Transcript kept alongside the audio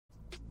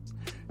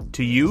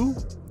To you,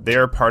 they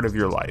are part of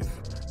your life.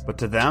 But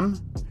to them,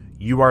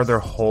 you are their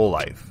whole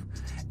life.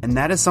 And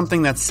that is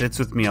something that sits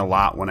with me a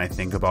lot when I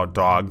think about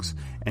dogs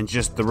and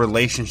just the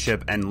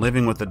relationship and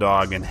living with a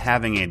dog and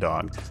having a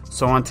dog.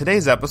 So on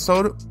today's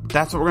episode,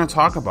 that's what we're going to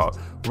talk about.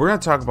 We're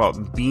going to talk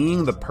about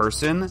being the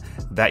person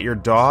that your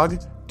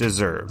dog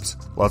deserves.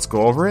 Let's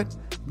go over it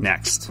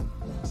next.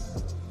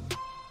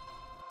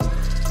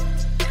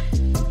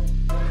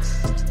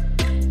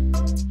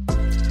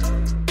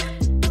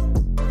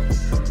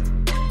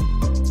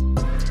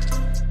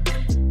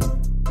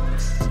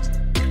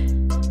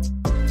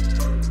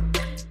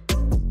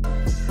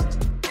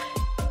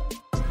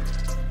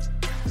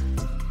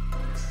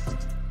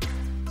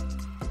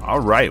 All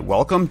right,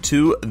 welcome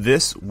to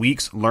this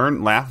week's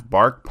Learn, Laugh,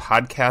 Bark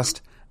podcast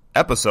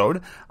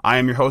episode. I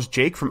am your host,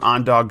 Jake from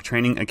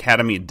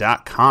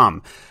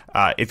ondogtrainingacademy.com.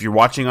 If you're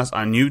watching us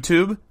on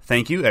YouTube,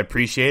 thank you. I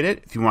appreciate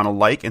it. If you want to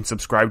like and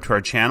subscribe to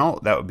our channel,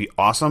 that would be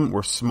awesome.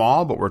 We're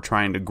small, but we're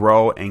trying to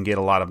grow and get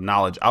a lot of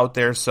knowledge out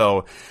there.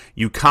 So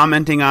you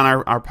commenting on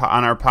our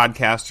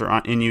podcast or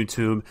in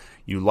YouTube,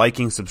 you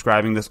liking,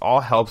 subscribing, this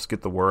all helps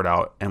get the word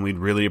out, and we'd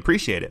really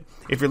appreciate it.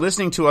 If you're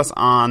listening to us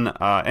on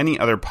any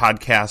other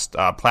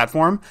podcast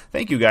platform,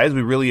 thank you guys.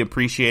 We really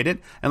appreciate it.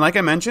 And like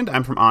I mentioned,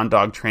 I'm from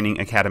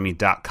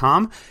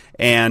ondogtrainingacademy.com,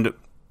 and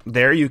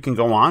there you can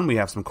go on. We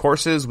have some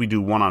courses. We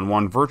do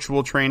one-on-one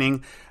virtual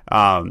training,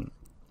 and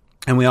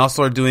we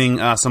also are doing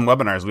some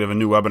webinars. We have a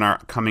new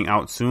webinar coming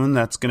out soon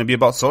that's going to be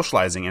about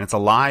socializing, and it's a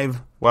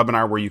live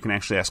webinar where you can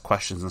actually ask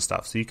questions and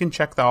stuff. So you can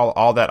check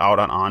all that out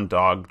on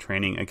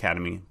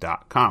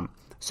ondogtrainingacademy.com.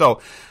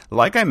 So,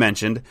 like I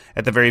mentioned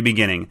at the very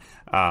beginning,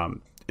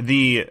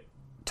 the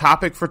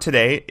topic for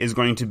today is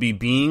going to be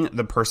being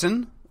the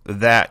person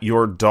that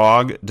your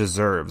dog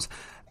deserves.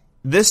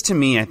 This, to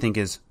me, I think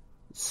is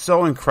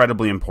so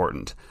incredibly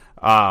important.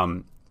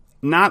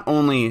 Not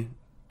only,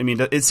 I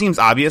mean, it seems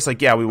obvious,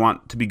 like, yeah, we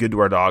want to be good to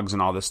our dogs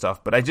and all this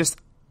stuff, but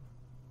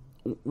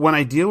when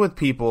I deal with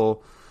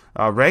people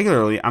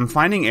regularly, I'm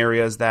finding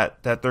areas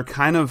that they're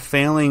kind of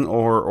failing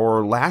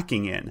or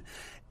lacking in.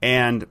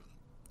 And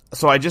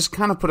so I just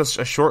kind of put a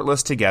short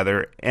list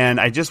together, and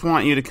I just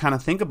want you to kind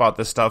of think about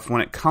this stuff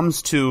when it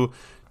comes to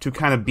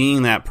kind of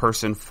being that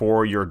person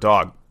for your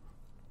dog.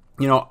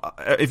 You know,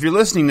 if you're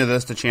listening to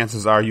this, the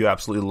chances are you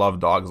absolutely love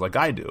dogs like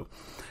I do.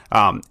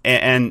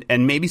 And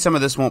maybe some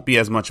of this won't be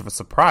as much of a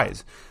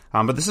surprise.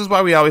 But this is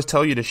why we always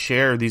tell you to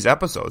share these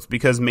episodes,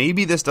 because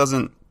maybe this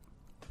doesn't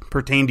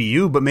pertain to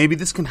you, but maybe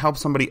this can help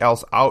somebody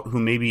else out who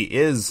maybe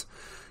is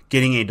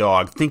getting a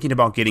dog, thinking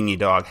about getting a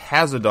dog,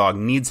 has a dog,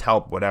 needs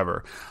help,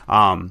 whatever.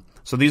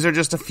 So these are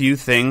just a few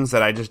things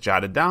that I just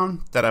jotted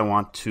down that I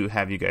want to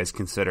have you guys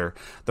consider.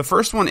 The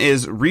first one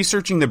is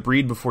researching the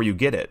breed before you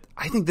get it.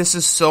 I think this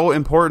is so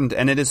important,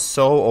 and it is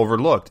so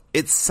overlooked.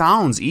 It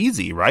sounds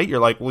easy, right? You're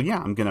like, well, yeah,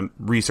 I'm going to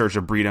research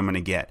a breed I'm going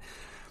to get.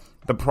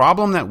 The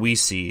problem that we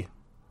see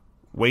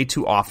way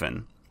too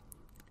often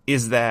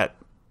is that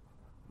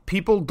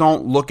people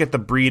don't look at the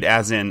breed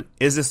as in,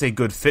 is this a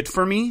good fit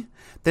for me?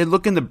 They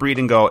look in the breed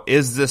and go,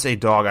 is this a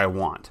dog I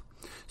want?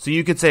 So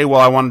you could say,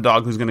 well, I want a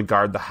dog who's going to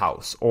guard the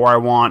house, or I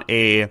want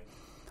a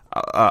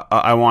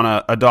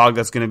dog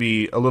that's going to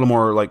be a little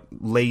more like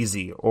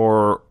lazy,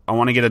 or I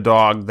want to get a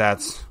dog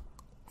that's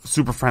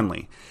super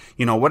friendly,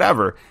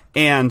 whatever.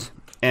 And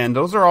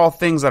those are all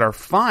things that are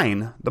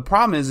fine. The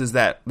problem is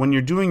that when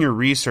you're doing your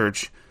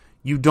research,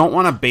 you don't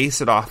want to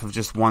base it off of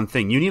just one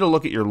thing. You need to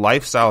look at your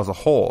lifestyle as a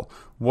whole.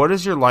 What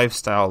is your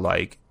lifestyle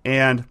like?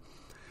 And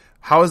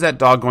how is that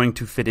dog going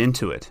to fit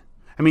into it?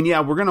 I mean,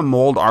 yeah, we're going to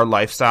mold our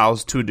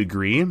lifestyles to a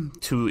degree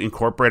to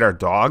incorporate our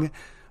dog.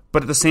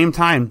 But at the same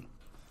time,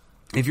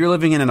 if you're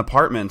living in an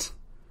apartment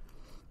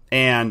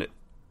and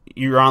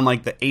you're on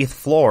like the 8th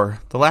floor,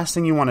 the last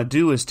thing you want to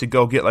do is to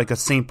go get like a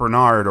St.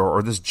 Bernard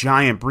or this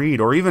giant breed,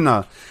 or even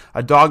a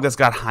dog that's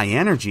got high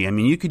energy. I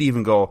mean, you could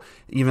even go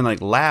like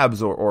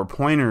labs or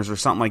pointers or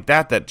something like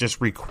that just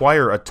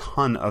require a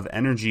ton of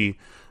energy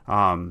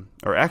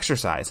or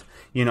exercise,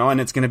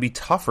 and it's going to be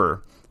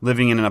tougher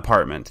living in an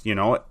apartment,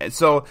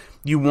 So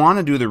you want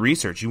to do the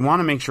research. You want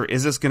to make sure,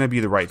 is this going to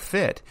be the right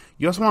fit?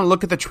 You also want to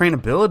look at the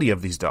trainability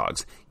of these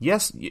dogs.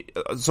 Yes,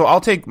 so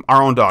I'll take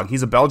our own dog.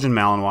 He's a Belgian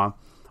Malinois.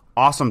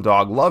 Awesome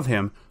dog. Love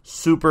him.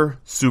 Super,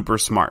 super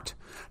smart.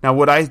 Now,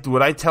 would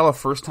I tell a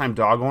first-time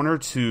dog owner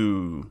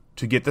to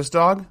get this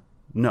dog?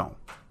 No.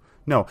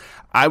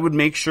 I would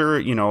make sure,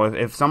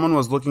 if someone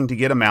was looking to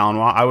get a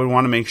Malinois, I would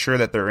want to make sure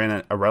that they're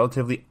in a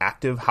relatively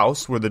active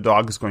house where the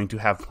dog is going to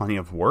have plenty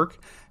of work,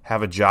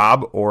 have a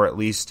job, or at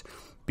least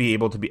be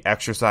able to be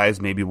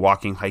exercised, maybe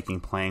walking, hiking,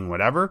 playing,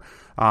 whatever.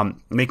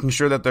 Making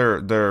sure that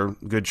they're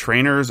good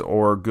trainers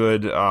or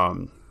good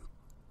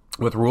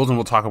with rules, and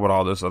we'll talk about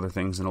all those other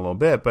things in a little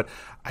bit. But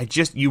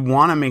you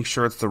want to make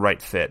sure it's the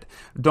right fit.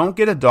 Don't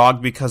get a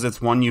dog because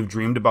it's one you've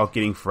dreamed about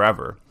getting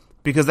forever,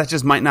 because that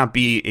just might not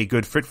be a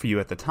good fit for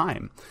you at the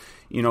time.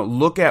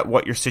 Look at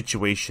what your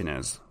situation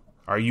is.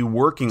 Are you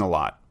working a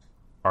lot?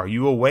 Are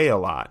you away a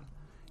lot?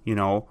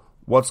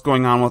 What's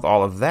going on with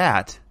all of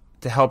that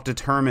to help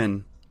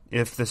determine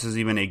if this is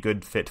even a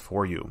good fit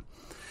for you.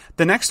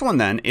 The next one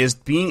then is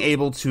being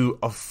able to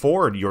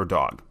afford your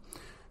dog.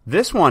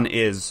 This one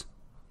is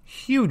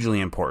hugely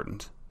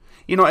important.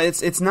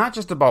 It's not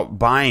just about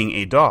buying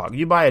a dog.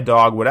 You buy a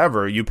dog,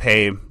 whatever, you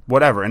pay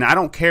whatever. And I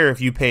don't care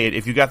if you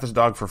got this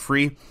dog for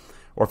free,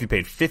 or if you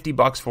paid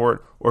 $50 for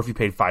it, or if you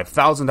paid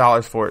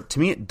 $5,000 for it. To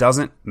me, it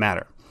doesn't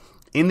matter.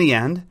 In the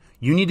end,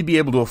 you need to be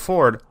able to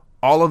afford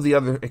all of the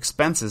other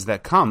expenses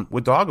that come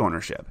with dog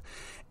ownership.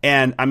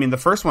 And I mean, the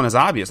first one is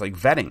obvious, like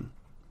vetting.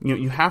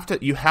 You have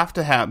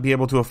to be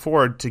able to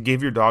afford to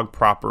give your dog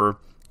proper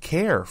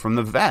care from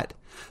the vet.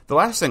 The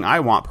last thing I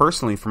want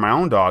personally for my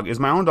own dog is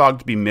my own dog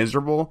to be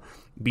miserable,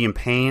 be in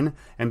pain,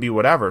 and be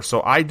whatever.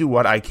 So I do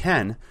what I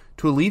can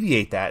to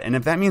alleviate that. And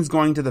if that means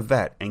going to the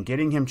vet and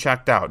getting him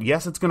checked out,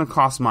 yes, it's going to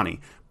cost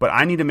money, but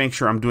I need to make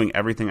sure I'm doing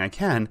everything I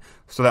can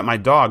so that my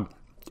dog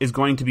is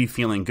going to be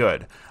feeling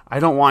good. I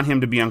don't want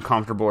him to be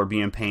uncomfortable or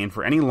be in pain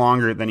for any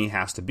longer than he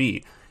has to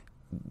be.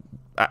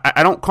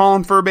 I don't call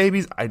them fur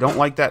babies. I don't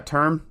like that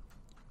term.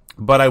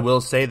 But I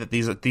will say that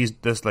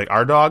this like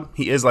our dog,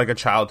 he is like a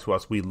child to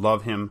us. We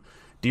love him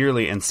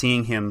dearly, and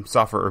seeing him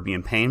suffer or be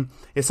in pain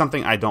is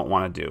something I don't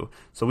want to do.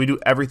 So we do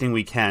everything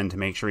we can to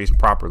make sure he's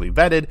properly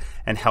vetted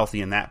and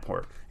healthy in that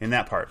part.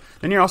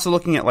 Then you're also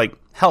looking at like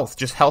health,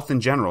 just health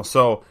in general.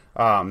 So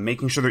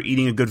making sure they're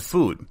eating a good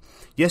food.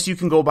 Yes, you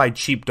can go buy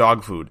cheap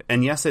dog food,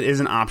 and yes, it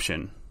is an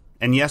option.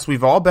 And yes,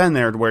 we've all been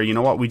there where, you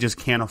know what, we just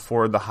can't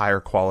afford the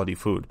higher quality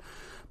food.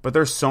 But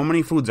there's so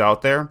many foods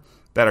out there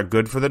that are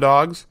good for the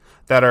dogs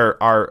that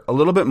are a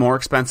little bit more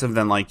expensive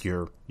than like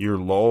your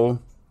low,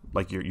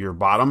 like your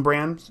bottom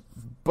brands,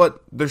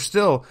 but they're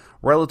still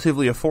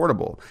relatively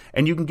affordable,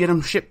 and you can get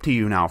them shipped to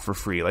you now for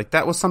free. Like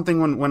that was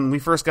something when we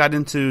first got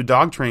into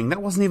dog training,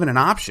 that wasn't even an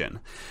option.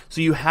 So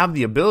you have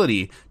the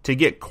ability to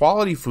get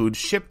quality food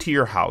shipped to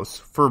your house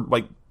for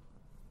like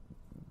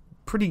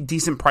pretty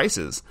decent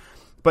prices,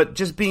 but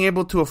just being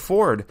able to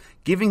afford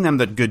giving them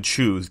the good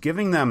chews,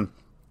 giving them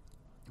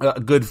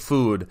good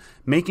food,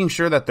 making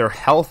sure that they're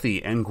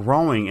healthy and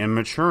growing and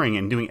maturing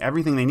and doing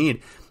everything they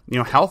need,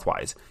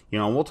 health-wise.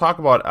 We'll talk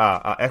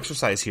about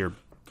exercise here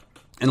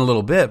in a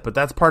little bit, but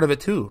that's part of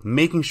it too.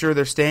 Making sure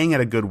they're staying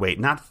at a good weight,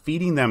 not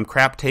feeding them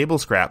crap table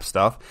scrap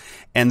stuff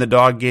and the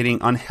dog getting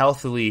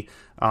unhealthily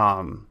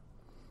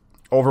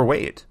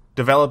overweight,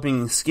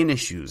 developing skin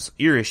issues,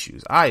 ear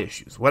issues, eye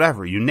issues,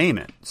 whatever, you name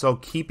it. So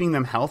keeping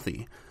them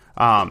healthy.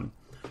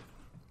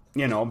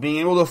 Being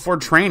able to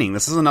afford training.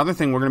 This is another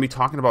thing we're going to be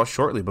talking about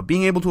shortly, but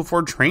being able to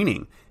afford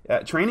training.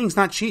 Training's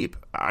not cheap.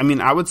 I mean,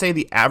 I would say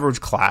the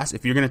average class,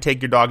 if you're going to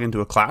take your dog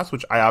into a class,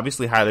 which I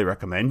obviously highly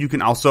recommend, you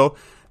can also,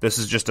 this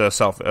is just a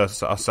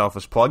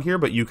selfish plug here,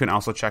 but you can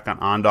also check on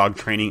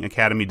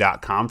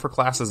ondogtrainingacademy.com for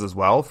classes as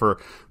well for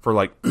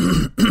like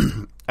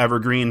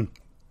evergreen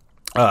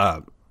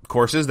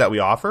courses that we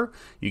offer.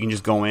 You can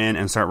just go in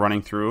and start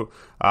running through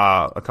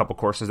a couple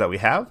courses that we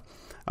have.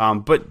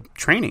 But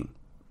training,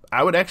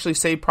 I would actually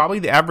say probably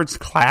the average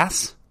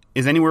class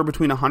is anywhere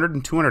between $100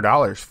 and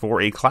 $200 for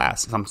a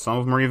class. Some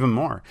of them are even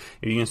more.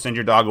 If you can send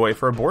your dog away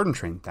for a board and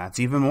train, that's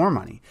even more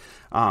money.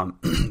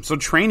 So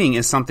training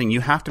is something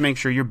you have to make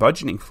sure you're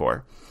budgeting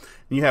for.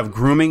 You have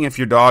grooming. If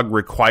your dog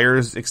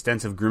requires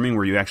extensive grooming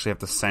where you actually have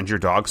to send your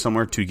dog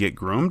somewhere to get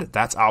groomed,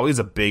 that's always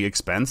a big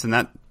expense, and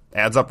that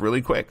adds up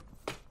really quick.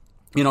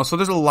 So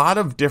there's a lot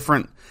of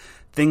different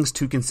things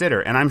to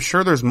consider, and I'm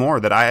sure there's more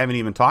that I haven't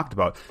even talked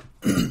about.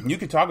 You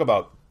could talk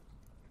about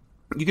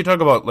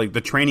like the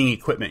training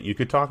equipment. You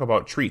could talk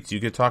about treats. You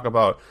could talk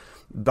about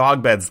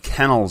dog beds,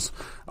 kennels,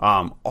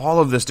 all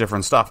of this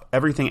different stuff.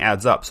 Everything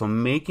adds up. So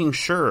making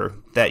sure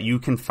that you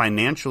can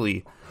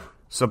financially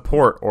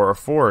support or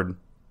afford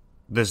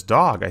this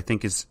dog, I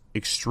think, is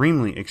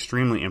extremely,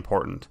 extremely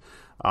important.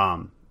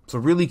 So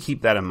really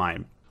keep that in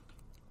mind.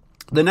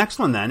 The next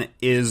one then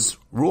is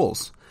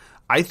rules.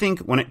 I think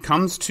when it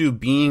comes to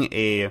being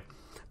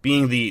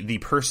the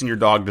person your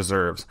dog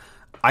deserves,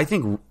 I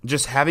think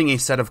just having a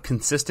set of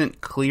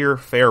consistent, clear,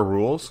 fair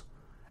rules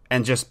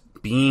and just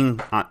being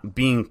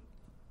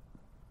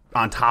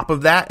on top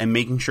of that and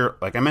making sure,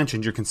 like I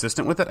mentioned, you're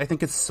consistent with it, I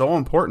think it's so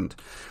important.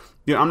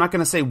 I'm not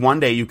going to say one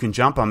day you can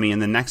jump on me and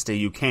the next day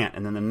you can't,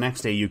 and then the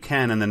next day you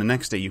can, and then the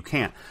next day you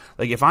can't.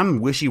 Like if I'm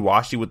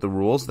wishy-washy with the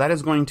rules, that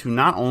is going to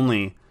not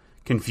only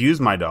confuse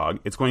my dog,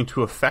 it's going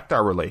to affect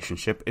our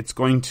relationship, it's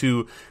going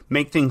to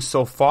make things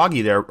so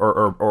foggy there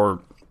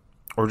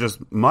or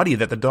just muddy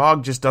that the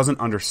dog just doesn't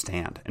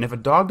understand. And if a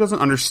dog doesn't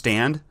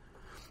understand,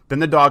 then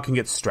the dog can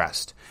get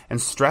stressed.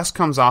 And stress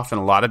comes off in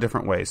a lot of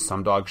different ways.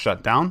 Some dogs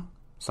shut down,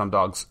 some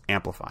dogs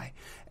amplify.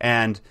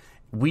 And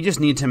we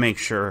just need to make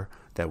sure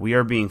that we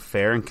are being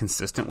fair and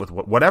consistent with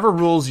whatever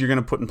rules you're going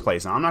to put in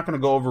place. Now, I'm not going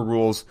to go over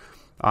rules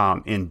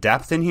in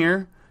depth in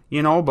here,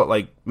 but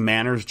like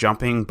manners,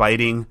 jumping,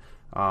 biting,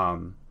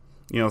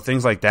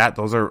 things like that.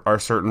 Those are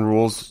certain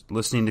rules.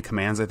 Listening to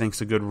commands, I think,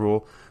 is a good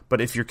rule. But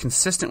if you're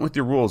consistent with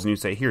your rules and you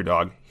say, here,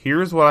 dog,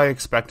 here's what I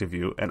expect of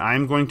you, and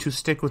I'm going to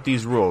stick with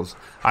these rules.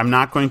 I'm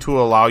not going to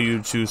allow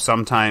you to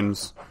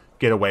sometimes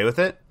get away with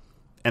it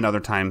and other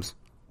times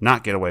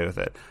not get away with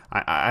it.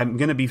 I'm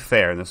going to be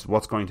fair, and this is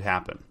what's going to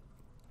happen.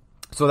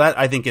 So that,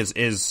 I think,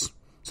 is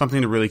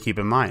something to really keep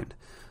in mind.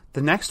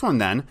 The next one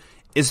then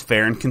is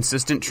fair and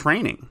consistent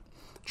training.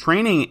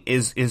 Training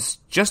is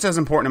just as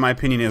important, in my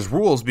opinion, as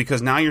rules,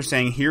 because now you're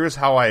saying, here is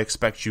how I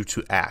expect you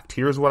to act.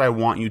 Here's what I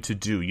want you to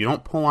do. You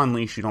don't pull on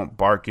leash, you don't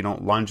bark, you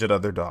don't lunge at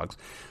other dogs.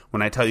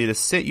 When I tell you to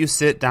sit, you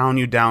sit, down,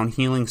 you down,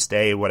 heeling,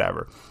 stay,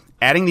 whatever.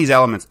 Adding these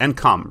elements, and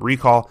come,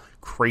 recall,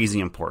 crazy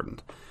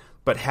important.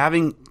 But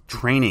having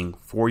training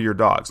for your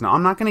dogs. Now,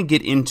 I'm not going to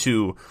get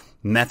into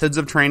methods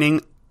of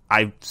training.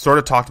 I sort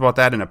of talked about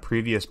that in a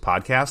previous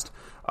podcast.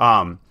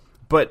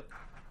 But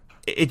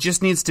it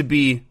just needs to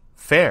be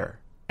fair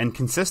and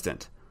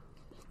consistent.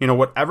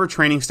 Whatever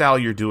training style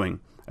you're doing,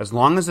 as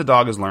long as the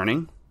dog is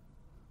learning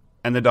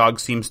and the dog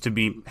seems to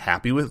be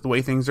happy with the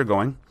way things are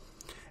going,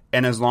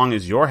 and as long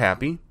as you're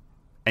happy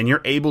and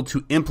you're able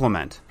to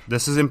implement,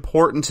 this is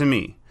important to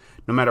me,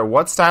 no matter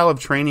what style of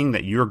training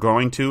that you're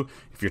going to,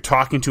 if you're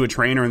talking to a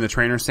trainer and the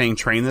trainer's saying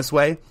train this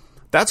way,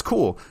 that's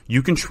cool.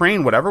 You can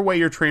train whatever way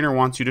your trainer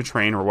wants you to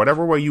train or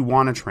whatever way you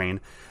want to train,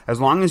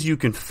 as long as you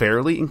can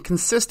fairly and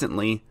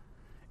consistently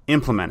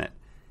implement it.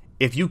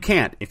 If you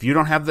can't, if you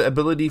don't have the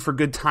ability for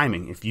good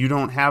timing, if you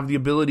don't have the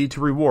ability to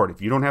reward,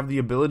 if you don't have the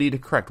ability to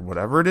correct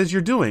whatever it is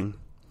you're doing,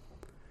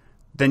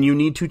 then you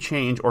need to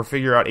change or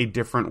figure out a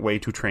different way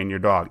to train your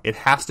dog. It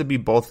has to be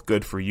both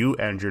good for you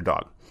and your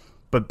dog.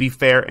 But be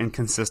fair and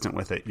consistent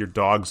with it. Your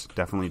dogs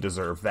definitely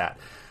deserve that.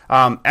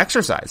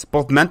 Exercise,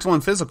 both mental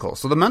and physical.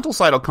 So the mental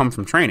side will come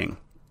from training.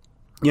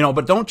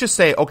 But don't just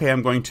say, okay,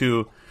 I'm going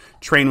to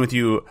train with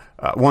you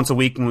once a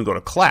week when we go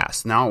to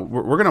class. Now,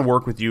 we're going to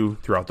work with you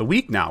throughout the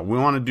week now. We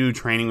want to do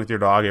training with your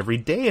dog every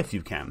day if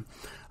you can.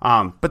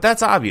 But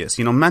that's obvious,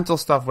 mental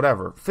stuff,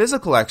 whatever.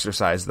 Physical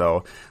exercise,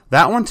 though,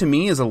 that one to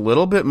me is a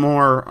little bit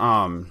more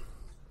of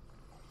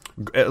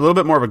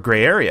a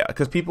gray area,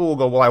 because people will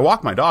go, well, I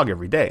walk my dog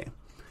every day.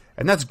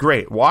 And that's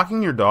great.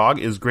 Walking your dog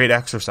is great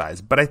exercise,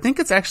 but I think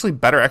it's actually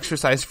better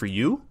exercise for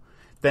you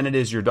than it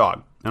is your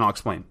dog. And I'll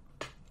explain.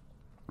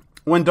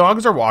 When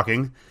dogs are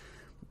walking,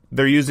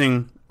 they're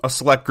using a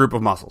select group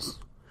of muscles,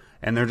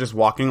 and they're just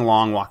walking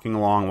along.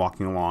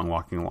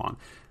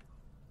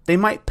 They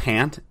might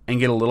pant and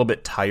get a little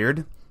bit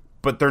tired,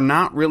 but they're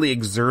not really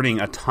exerting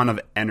a ton of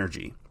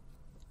energy.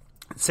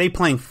 Say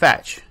playing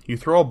fetch, you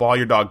throw a ball,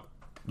 your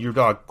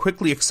dog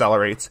quickly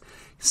accelerates,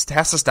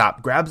 has to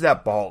stop, grabs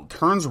that ball,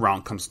 turns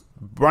around, comes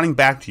running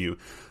back to you.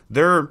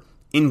 They're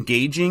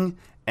engaging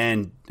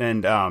and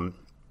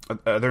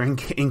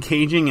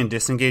engaging and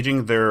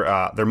disengaging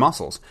their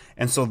muscles,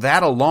 and so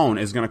that alone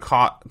is going to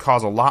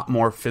cause a lot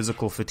more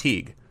physical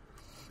fatigue.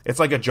 It's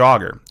like a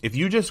jogger. If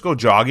you just go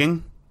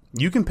jogging,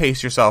 you can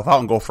pace yourself out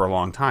and go for a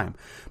long time.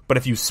 But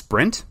if you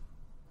sprint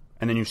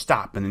and then you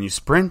stop and then you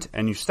sprint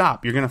and you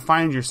stop, you're going to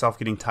find yourself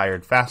getting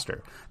tired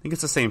faster. I think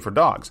it's the same for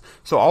dogs.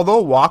 So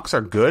although walks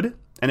are good,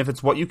 and if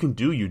it's what you can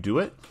do, you do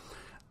it,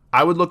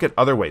 I would look at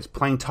other ways.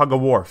 Playing tug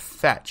of war,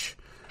 fetch,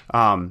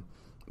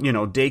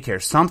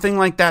 daycare, something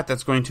like that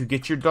that's going to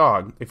get your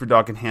dog, if your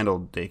dog can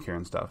handle daycare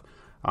and stuff.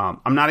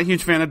 I'm not a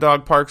huge fan of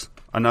dog parks,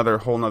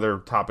 whole nother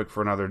topic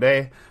for another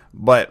day,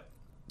 but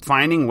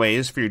finding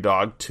ways for your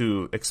dog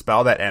to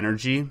expel that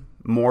energy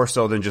more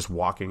so than just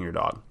walking your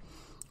dog.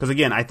 Because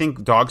again, I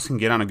think dogs can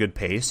get on a good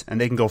pace and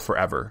they can go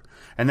forever.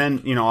 And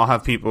then, I'll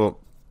have people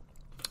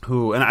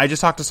who, and I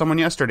just talked to someone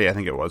yesterday, I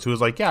think it was, who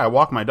was like, yeah, I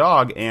walk my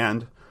dog,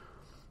 and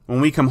when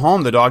we come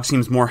home, the dog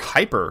seems more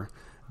hyper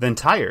than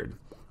tired.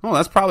 Well,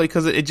 that's probably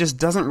because it just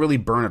doesn't really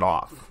burn it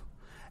off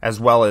as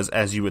well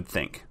as you would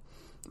think.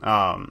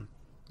 Not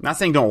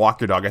saying don't walk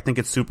your dog. I think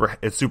it's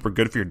super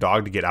good for your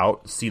dog to get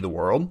out, see the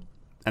world,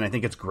 and I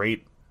think it's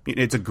great.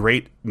 It's a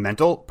great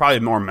probably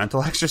more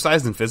mental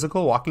exercise than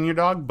physical, walking your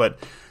dog. But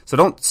so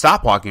don't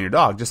stop walking your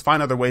dog. Just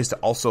find other ways to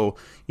also,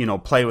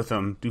 play with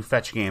them, do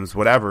fetch games,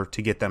 whatever,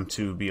 to get them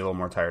to be a little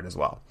more tired as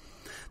well.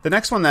 The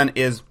next one then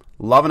is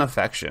love and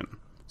affection.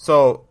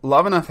 So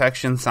love and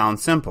affection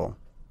sounds simple,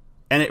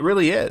 and it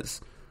really is.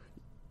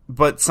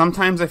 But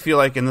sometimes I feel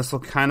like, and this will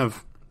kind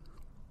of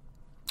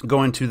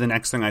go into the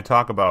next thing I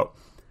talk about,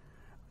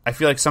 I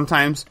feel like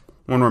sometimes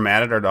when we're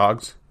mad at our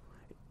dogs,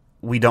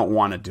 we don't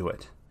want to do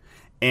it.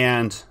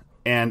 And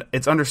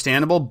it's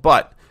understandable,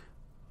 but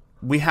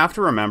we have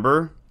to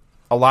remember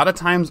a lot of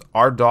times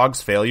our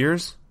dog's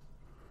failures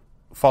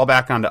fall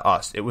back onto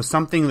us. It was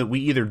something that we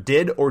either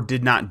did or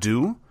did not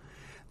do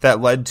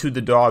that led to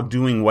the dog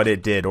doing what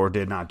it did or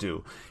did not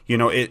do.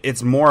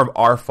 It's more of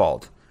our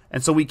fault.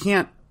 And so we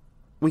can't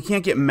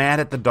get mad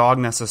at the dog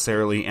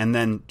necessarily and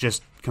then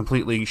just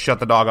completely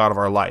shut the dog out of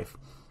our life.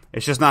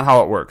 It's just not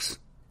how it works.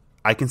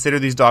 I consider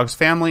these dogs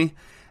family,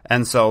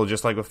 and so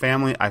just like with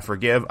family, I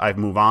forgive, I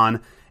move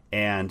on,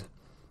 and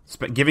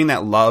giving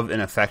that love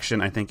and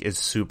affection, I think, is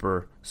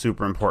super,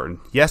 super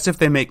important. Yes, if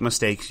they make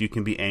mistakes, you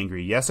can be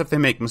angry. Yes, if they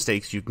make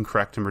mistakes, you can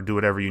correct them or do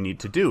whatever you need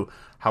to do.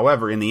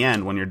 However, in the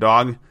end, when your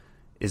dog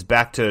is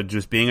back to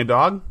just being a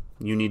dog,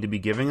 you need to be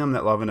giving them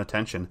that love and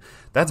attention.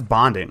 That's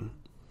bonding.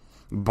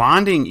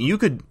 Bonding, you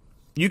could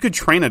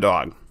train a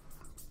dog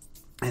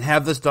and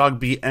have this dog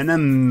be an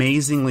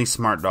amazingly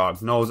smart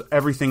dog, knows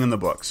everything in the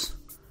books.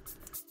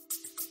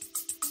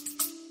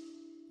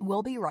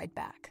 We'll be right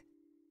back.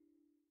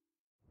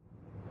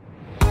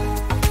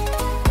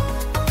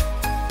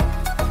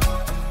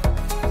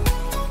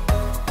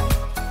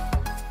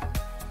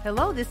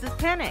 Hello, this is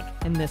Panic.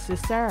 And this is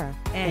Sarah.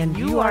 And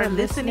you are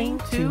listening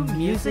to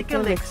Music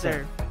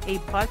Elixir, a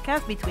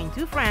podcast between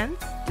two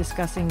friends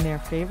discussing their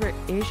favorite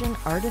Asian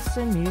artists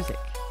and music.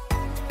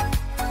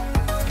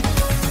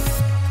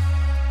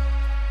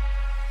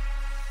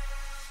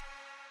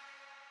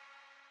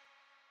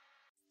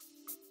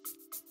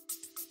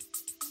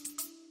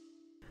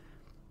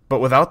 But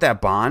without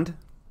that bond,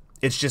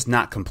 it's just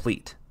not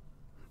complete.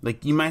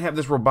 Like, you might have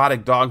this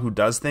robotic dog who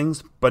does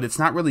things, but it's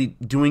not really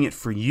doing it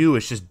for you.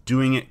 It's just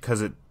doing it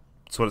because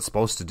it's what it's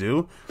supposed to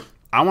do.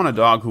 I want a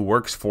dog who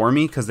works for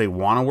me because they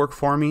want to work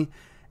for me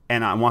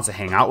and wants to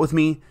hang out with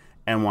me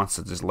and wants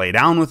to just lay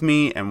down with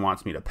me and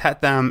wants me to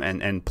pet them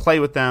and play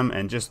with them,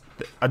 and just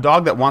a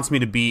dog that wants me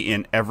to be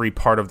in every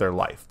part of their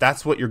life.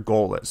 That's what your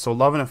goal is. So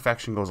love and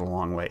affection goes a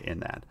long way in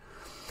that.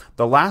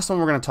 The last one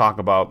we're going to talk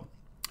about,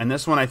 and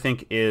this one I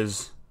think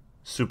is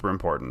super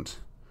important,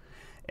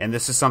 and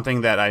this is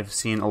something that I've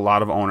seen a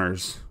lot of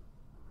owners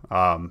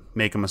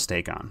make a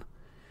mistake on.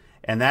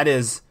 And that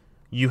is,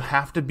 you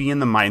have to be in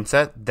the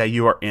mindset that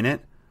you are in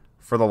it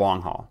for the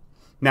long haul.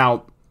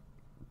 Now,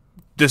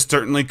 this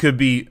certainly could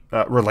be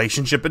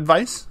relationship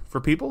advice for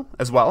people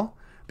as well,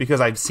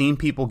 because I've seen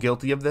people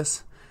guilty of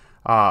this.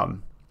 But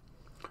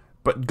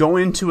go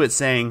into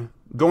it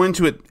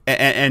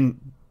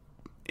and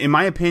in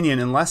my opinion,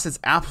 unless it's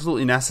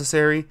absolutely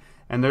necessary,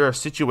 and there are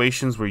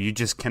situations where you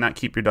just cannot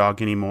keep your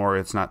dog anymore,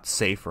 it's not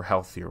safe or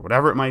healthy or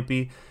whatever it might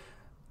be.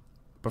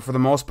 But for the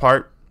most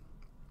part,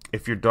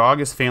 if your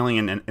dog is failing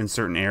in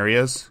certain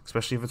areas,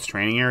 especially if it's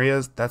training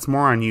areas, that's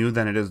more on you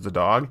than it is the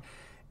dog.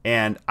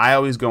 And I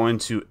always go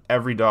into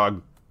every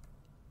dog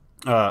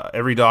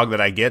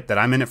that I get that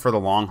I'm in it for the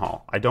long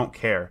haul. I don't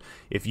care.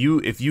 If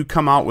you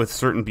come out with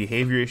certain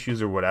behavior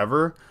issues or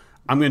whatever,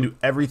 I'm going to do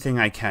everything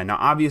I can. Now,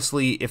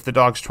 obviously, if the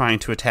dog's trying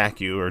to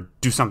attack you or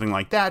do something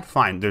like that,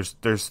 fine.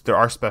 There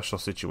are special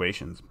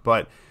situations.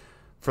 But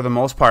for the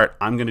most part,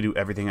 I'm going to do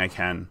everything I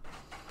can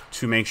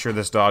to make sure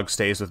this dog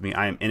stays with me.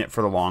 I am in it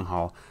for the long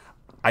haul.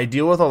 I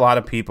deal with a lot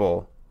of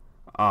people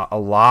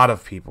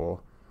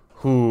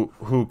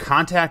who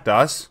contact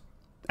us,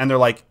 and they're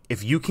like,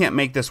 if you can't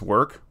make this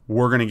work,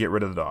 we're going to get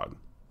rid of the dog.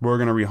 We're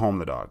going to rehome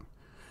the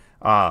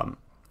dog.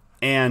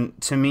 And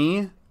to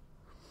me,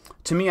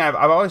 I've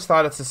always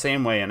thought it's the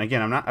same way. And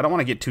again, I don't want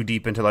to get too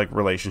deep into like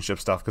relationship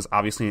stuff, because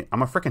obviously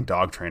I'm a freaking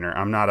dog trainer.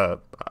 I'm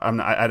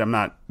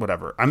not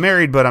whatever. I'm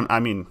married, but I'm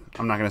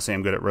not going to say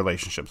I'm good at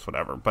relationships,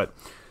 whatever. But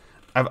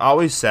I've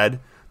always said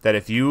that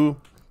if you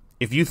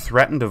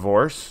threaten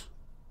divorce,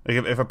 like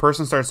if a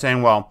person starts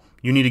saying, well,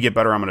 you need to get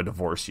better, I'm going to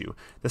divorce you,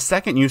 the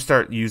second you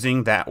start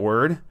using that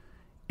word,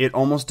 it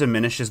almost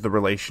diminishes the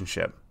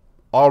relationship.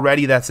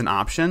 Already that's an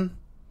option.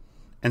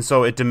 And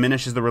so it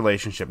diminishes the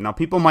relationship. Now,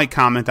 people might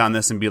comment on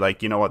this and be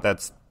like, you know what,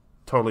 that's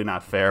totally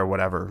not fair,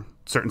 whatever.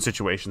 Certain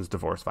situations,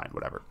 divorce, fine,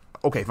 whatever.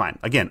 Okay, fine.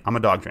 Again, I'm a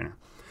dog trainer.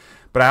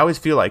 But I always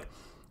feel like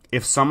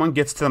if someone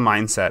gets to the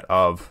mindset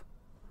of,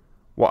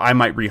 well, I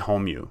might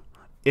rehome you,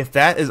 if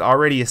that is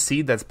already a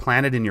seed that's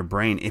planted in your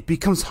brain, it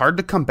becomes hard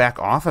to come back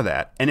off of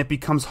that. And it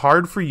becomes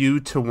hard for you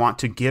to want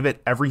to give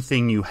it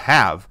everything you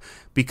have,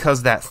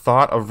 because that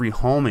thought of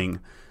rehoming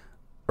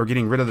or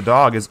getting rid of the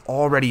dog is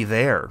already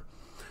there.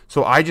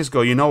 So I just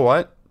go, you know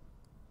what?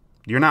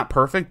 You're not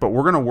perfect, but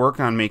we're going to work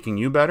on making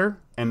you better.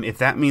 And if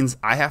that means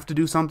I have to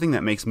do something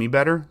that makes me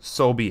better,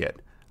 so be it.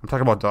 I'm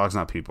talking about dogs,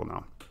 not people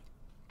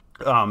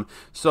now.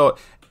 So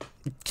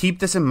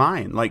keep this in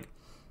mind. Like,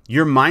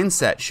 your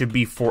mindset should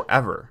be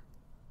forever.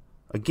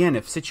 Again,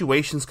 if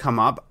situations come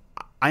up,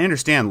 I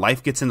understand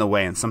life gets in the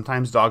way and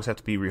sometimes dogs have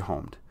to be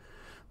rehomed.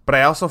 But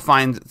I also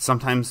find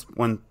sometimes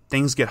when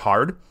things get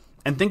hard,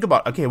 and think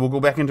about, okay, we'll go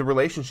back into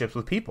relationships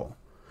with people.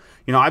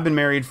 You know, I've been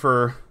married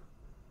for...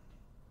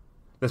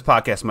 This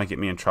podcast might get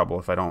me in trouble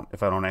if I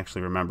don't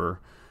actually remember.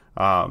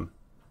 I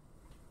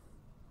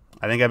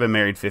think I've been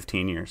married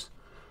 15 years.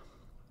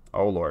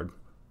 Oh, Lord.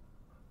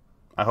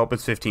 I hope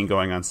it's 15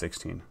 going on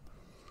 16.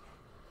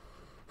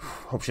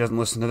 Hope she doesn't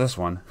listen to this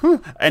one.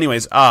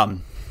 Anyways,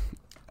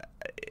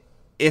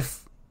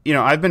 if, you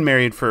know, I've been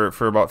married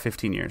for about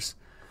 15 years.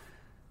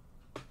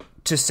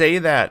 To say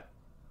that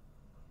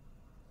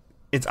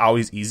it's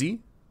always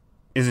easy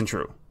isn't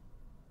true.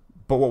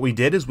 But what we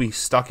did is we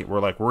stuck it.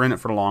 We're in it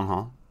for the long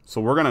haul. So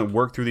we're going to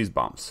work through these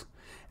bumps,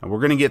 and we're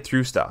going to get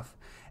through stuff.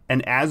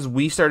 And as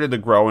we started to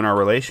grow in our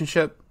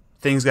relationship,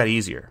 things got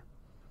easier.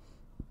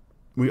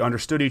 We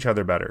understood each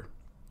other better.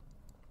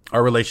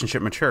 Our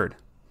relationship matured.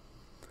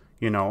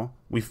 You know,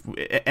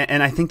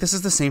 and I think this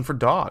is the same for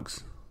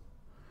dogs.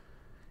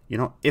 You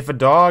know, if a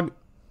dog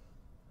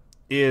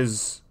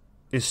is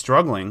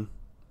struggling,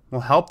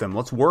 we'll help them.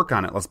 Let's work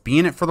on it. Let's be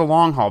in it for the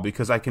long haul,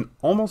 because I can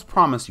almost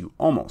promise you,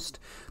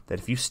 that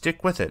if you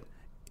stick with it,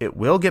 it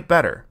will get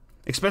better.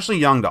 Especially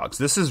young dogs.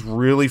 This is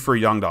really for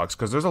young dogs,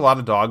 because there's a lot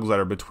of dogs that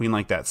are between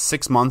like that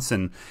 6 months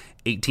and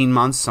 18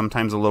 months,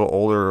 sometimes a little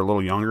older or a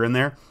little younger in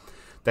there,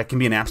 that can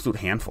be an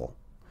absolute handful.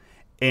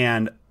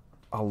 And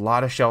a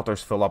lot of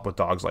shelters fill up with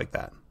dogs like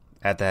that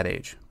at that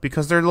age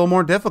because they're a little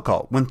more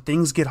difficult. When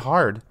things get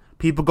hard,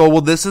 people go,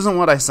 well, this isn't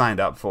what I signed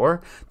up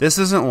for. This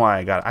isn't why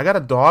I got it. I got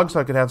a dog so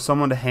I could have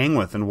someone to hang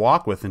with and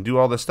walk with and do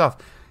all this stuff.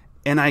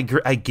 And I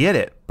get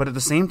it. But at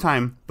the same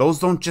time, those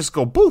don't just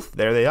go, boof,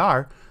 there they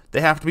are.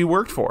 They have to be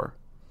worked for.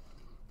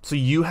 So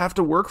you have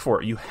to work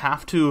for it. You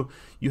have to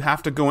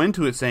go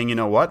into it saying, you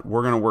know what,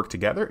 we're going to work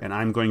together, and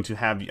I'm going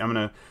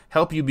to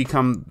help you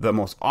become the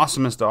most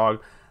awesomest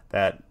dog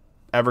that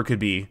ever could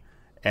be,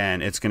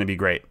 and it's going to be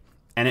great.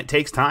 And it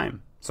takes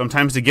time.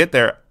 Sometimes to get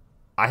there,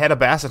 I had a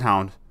Basset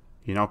Hound,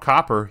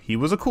 Copper. He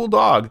was a cool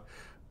dog,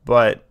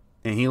 and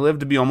he lived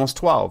to be almost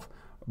 12.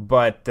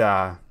 But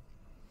the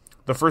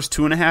first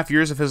 2.5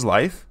 years of his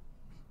life,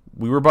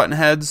 we were button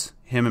heads.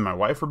 Him and my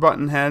wife were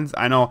button heads.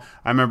 I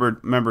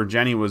remember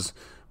Jenny was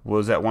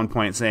at one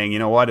point saying, you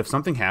know what, if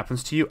something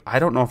happens to you, I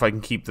don't know if I can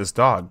keep this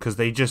dog, because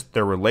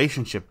their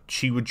relationship,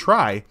 she would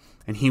try,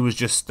 and he was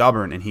just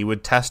stubborn, and he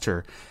would test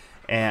her.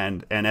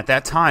 And at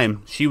that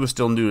time, she was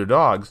still new to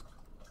dogs.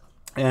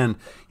 And,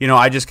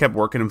 I just kept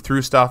working him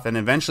through stuff, and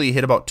eventually he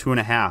hit about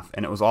 2.5,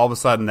 and it was all of a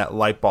sudden that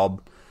light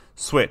bulb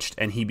switched,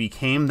 and he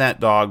became that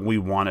dog we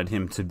wanted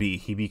him to be.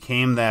 He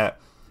became that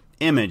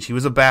image. He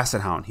was a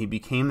Basset Hound. He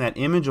became that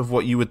image of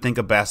what you would think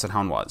a Basset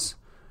Hound was.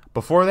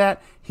 Before that,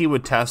 he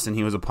would test, and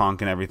he was a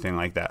punk and everything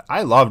like that.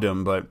 I loved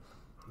him, but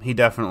he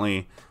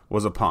definitely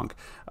was a punk.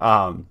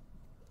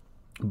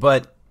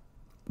 But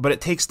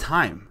it takes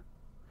time.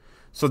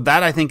 So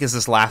that, I think, is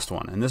this last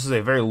one. And this is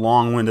a very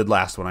long-winded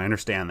last one. I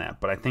understand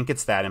that. But I think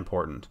it's that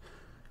important.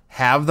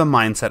 Have the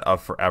mindset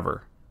of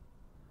forever.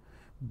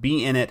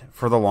 Be in it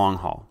for the long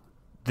haul.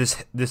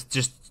 This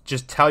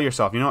just tell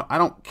yourself, I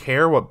don't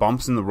care what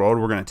bumps in the road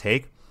we're going to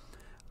take.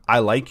 I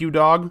like you,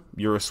 dog.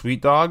 You're a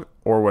sweet dog,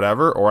 or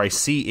whatever. Or I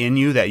see in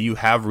you that you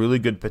have really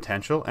good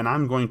potential, and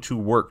I'm going to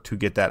work to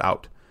get that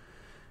out.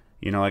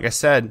 Like I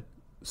said,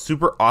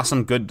 super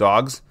awesome good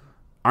dogs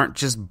aren't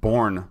just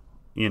born.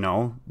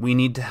 We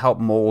need to help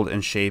mold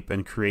and shape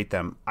and create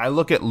them. I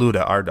look at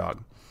Luda, our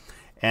dog,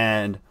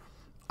 and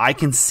I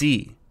can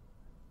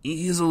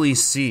easily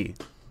see.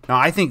 Now,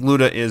 I think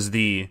Luda is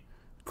the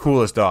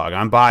coolest dog.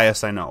 I'm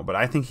biased, I know, but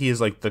I think he is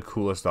like the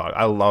coolest dog.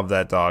 I love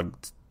that dog.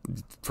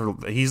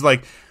 He's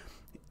like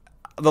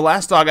the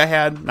last dog I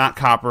had, not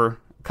Copper.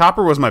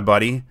 Copper was my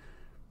buddy.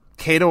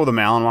 Cato, the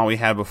Malinois we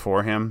had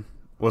before him,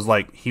 was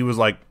like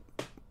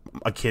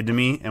a kid to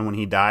me, and when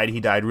he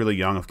died really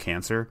young of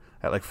cancer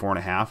at like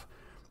 4.5.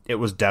 It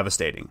was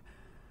devastating.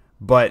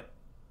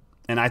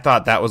 And I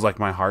thought that was like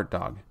my heart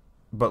dog.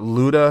 But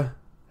Luda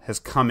has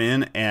come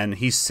in, and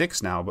he's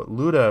 6 now, but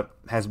Luda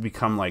has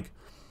become like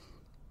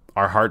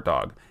our heart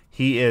dog.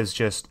 He is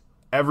just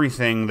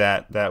everything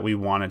that we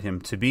wanted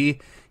him to be.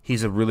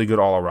 He's a really good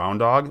all-around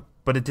dog,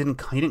 but he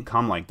didn't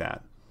come like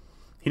that.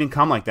 He didn't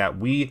come like that.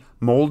 We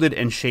molded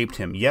and shaped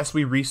him. Yes,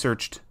 we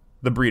researched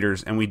the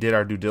breeders, and we did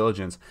our due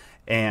diligence,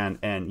 and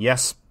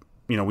yes,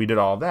 we did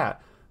all of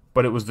that.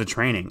 But it was the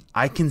training.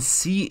 I can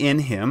see in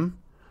him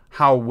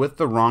how with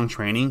the wrong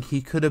training, he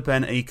could have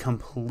been a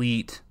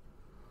complete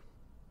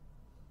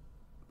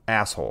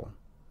asshole.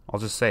 I'll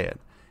just say it.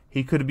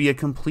 He could be a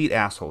complete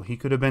asshole. He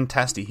could have been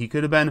testy. He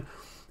could have been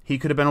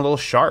a little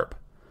sharp.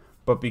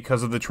 But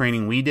because of the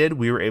training we did,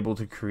 we were able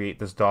to create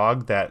this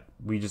dog that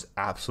we just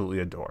absolutely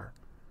adore.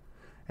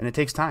 And it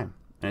takes time,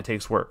 and it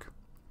takes work.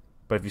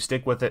 But if you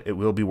stick with it, it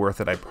will be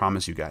worth it, I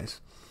promise you guys.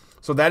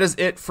 So that is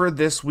it for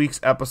this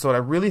week's episode. I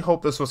really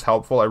hope this was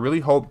helpful. I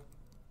really hope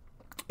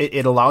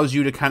it allows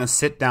you to kind of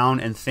sit down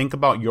and think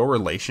about your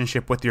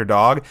relationship with your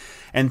dog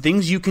and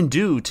things you can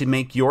do to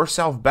make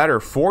yourself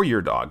better for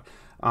your dog.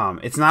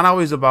 It's not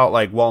always about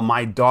like, well,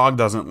 my dog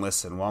doesn't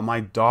listen. Well, my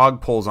dog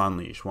pulls on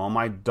leash. Well,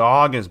 my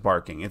dog is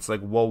barking. It's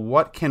like, well,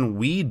 what can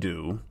we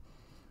do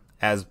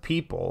as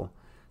people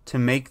to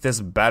make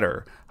this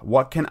better?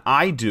 What can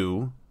I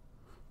do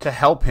to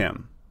help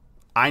him?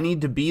 I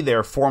need to be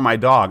there for my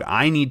dog.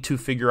 I need to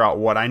figure out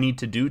what I need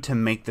to do to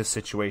make this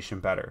situation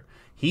better.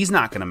 He's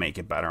not going to make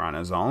it better on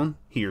his own,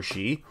 he or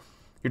she.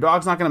 Your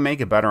dog's not going to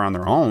make it better on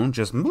their own.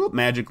 Just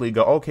magically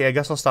go, okay, I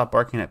guess I'll stop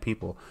barking at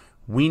people.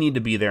 We need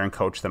to be there and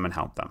coach them and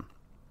help them.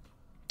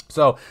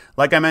 So,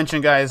 like I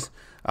mentioned, guys,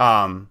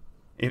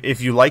 if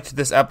you liked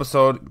this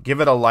episode, give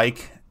it a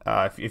like.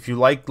 If you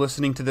like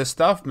listening to this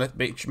stuff,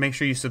 make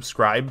sure you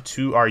subscribe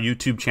to our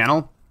YouTube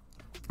channel.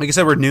 Like I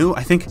said, we're new.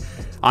 I think,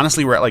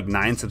 honestly, we're at like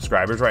 9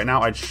 subscribers right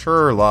now. I'd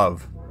sure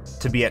love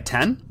to be at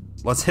 10.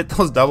 Let's hit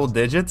those double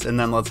digits, and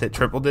then let's hit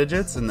triple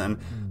digits, and then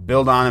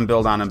build on and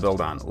build on and build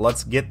on.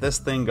 Let's get this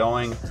thing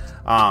going.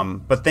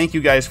 But thank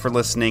you guys for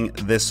listening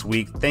this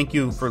week. Thank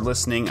you for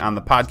listening on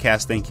the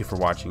podcast. Thank you for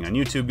watching on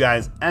YouTube,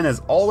 guys. And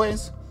as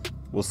always,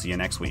 we'll see you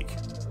next week.